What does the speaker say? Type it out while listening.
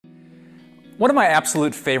One of my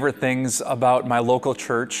absolute favorite things about my local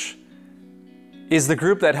church is the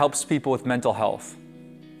group that helps people with mental health.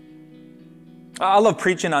 I love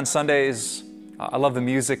preaching on Sundays. I love the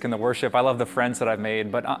music and the worship. I love the friends that I've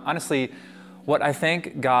made. But honestly, what I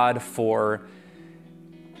thank God for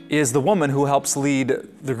is the woman who helps lead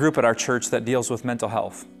the group at our church that deals with mental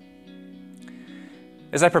health.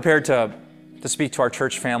 As I prepared to speak to our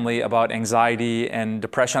church family about anxiety and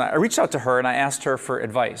depression, I reached out to her and I asked her for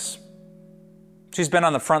advice. She's been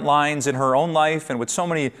on the front lines in her own life and with so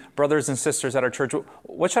many brothers and sisters at our church.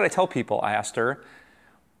 What should I tell people? I asked her.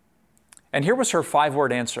 And here was her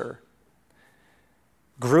 5-word answer.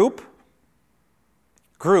 Group,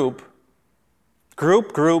 group,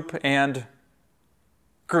 group, group, and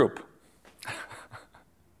group.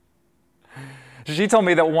 She told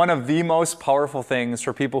me that one of the most powerful things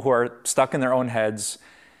for people who are stuck in their own heads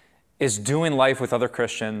is doing life with other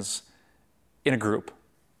Christians in a group.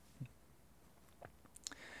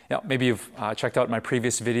 Maybe you've checked out my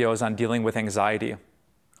previous videos on dealing with anxiety.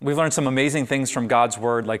 We've learned some amazing things from God's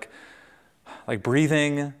Word, like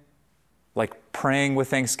breathing, like praying with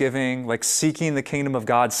thanksgiving, like seeking the kingdom of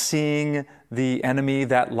God, seeing the enemy,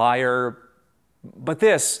 that liar. But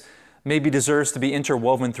this maybe deserves to be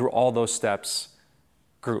interwoven through all those steps.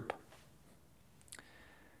 Group.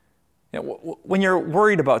 When you're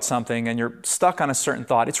worried about something and you're stuck on a certain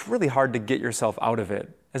thought, it's really hard to get yourself out of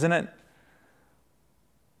it, isn't it?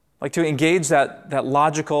 Like to engage that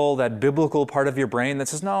logical, that biblical part of your brain that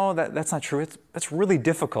says, no, that's not true. That's really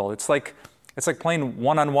difficult. It's like playing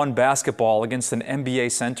one-on-one basketball against an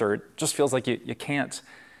NBA center. It just feels like you can't.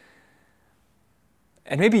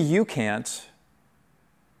 And maybe you can't,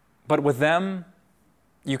 but with them,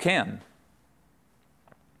 you can.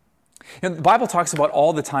 The Bible talks about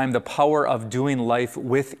all the time the power of doing life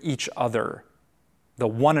with each other. The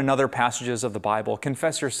one another passages of the Bible.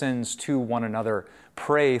 Confess your sins to one another.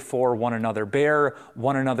 Pray for one another. Bear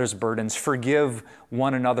one another's burdens. Forgive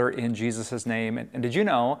one another in Jesus' name. And did you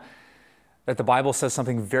know that the Bible says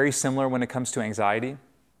something very similar when it comes to anxiety?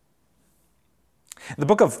 The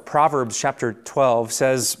book of Proverbs, chapter 12,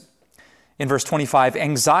 says in verse 25,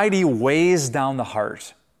 anxiety weighs down the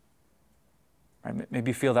heart. Right? Maybe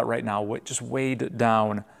you feel that right now, just weighed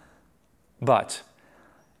down. But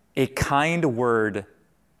a kind word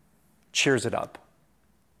cheers it up.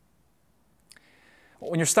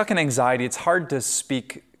 When you're stuck in anxiety, it's hard to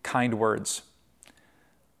speak kind words.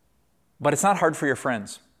 But it's not hard for your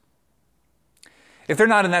friends. If they're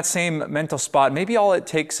not in that same mental spot, maybe all it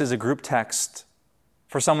takes is a group text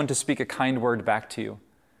for someone to speak a kind word back to you.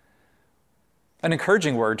 An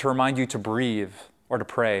encouraging word to remind you to breathe or to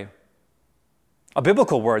pray. A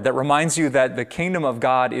biblical word that reminds you that the kingdom of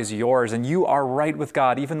God is yours and you are right with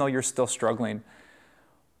God even though you're still struggling.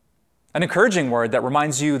 An encouraging word that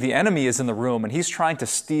reminds you the enemy is in the room and he's trying to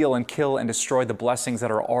steal and kill and destroy the blessings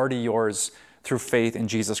that are already yours through faith in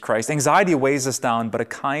Jesus Christ. Anxiety weighs us down, but a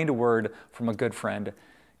kind word from a good friend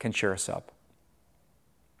can cheer us up.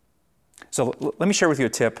 So let me share with you a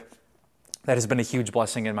tip that has been a huge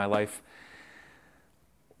blessing in my life.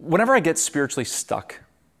 Whenever I get spiritually stuck,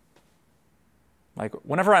 like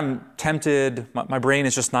whenever I'm tempted, my brain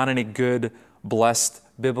is just not in a good, blessed,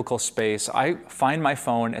 biblical space, I find my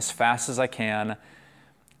phone as fast as I can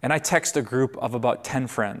and I text a group of about 10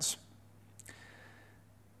 friends.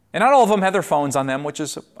 And not all of them have their phones on them, which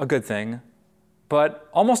is a good thing, but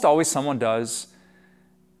almost always someone does.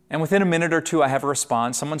 And within a minute or two, I have a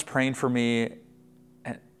response. Someone's praying for me.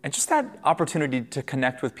 And just that opportunity to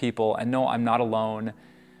connect with people and know I'm not alone.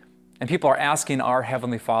 And people are asking our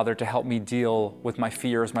Heavenly Father to help me deal with my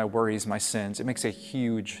fears, my worries, my sins. It makes a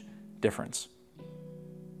huge difference.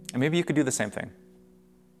 And maybe you could do the same thing.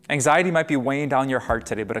 Anxiety might be weighing down your heart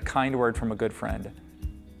today, but a kind word from a good friend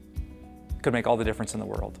could make all the difference in the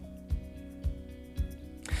world.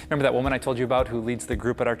 Remember that woman I told you about who leads the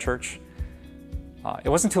group at our church? It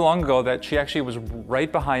wasn't too long ago that she actually was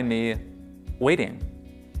right behind me waiting.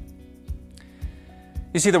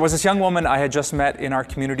 You see, there was this young woman I had just met in our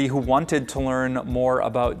community who wanted to learn more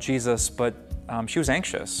about Jesus, but she was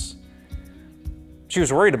anxious. She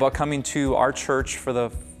was worried about coming to our church for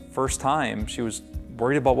the first time. She was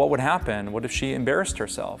worried about what would happen. What if she embarrassed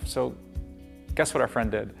herself? So guess what our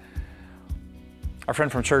friend did? Our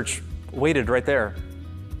friend from church waited right there.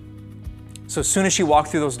 So as soon as she walked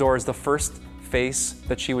through those doors, the first face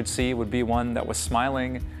that she would see would be one that was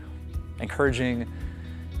smiling, encouraging,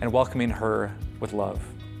 and welcoming her with love.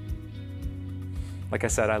 Like I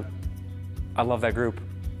said, I love that group.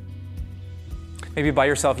 Maybe by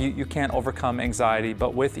yourself, you can't overcome anxiety,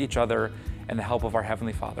 but with each other and the help of our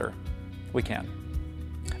Heavenly Father, we can.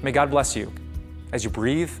 May God bless you as you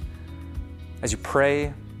breathe, as you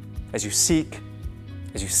pray, as you seek,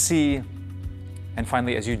 as you see, and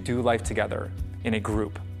finally, as you do life together in a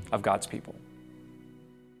group of God's people.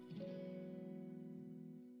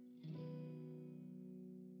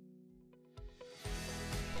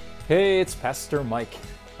 Hey, it's Pastor Mike.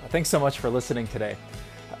 Thanks so much for listening today.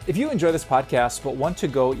 If you enjoy this podcast but want to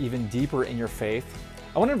go even deeper in your faith,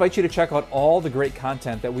 I want to invite you to check out all the great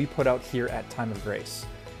content that we put out here at Time of Grace.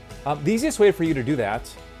 The easiest way for you to do that,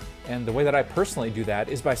 and the way that I personally do that,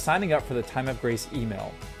 is by signing up for the Time of Grace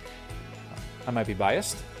email. I might be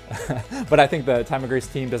biased, but I think the Time of Grace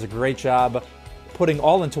team does a great job putting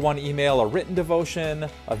all into one email: a written devotion,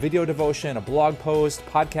 a video devotion, a blog post,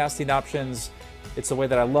 podcasting options. It's the way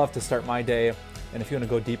that I love to start my day, and if you want to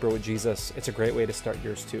go deeper with Jesus, it's a great way to start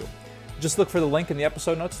yours too. Just look for the link in the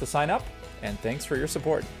episode notes to sign up, and thanks for your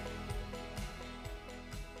support.